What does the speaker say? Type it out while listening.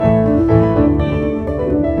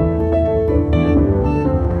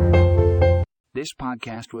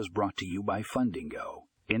podcast was brought to you by Fundingo.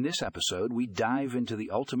 In this episode, we dive into the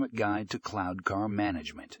ultimate guide to cloud car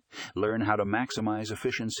management. Learn how to maximize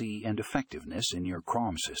efficiency and effectiveness in your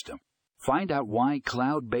CRM system. Find out why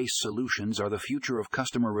cloud-based solutions are the future of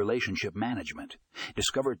customer relationship management.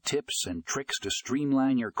 Discover tips and tricks to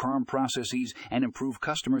streamline your CRM processes and improve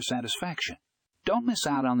customer satisfaction. Don't miss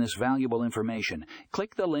out on this valuable information.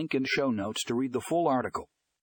 Click the link in show notes to read the full article.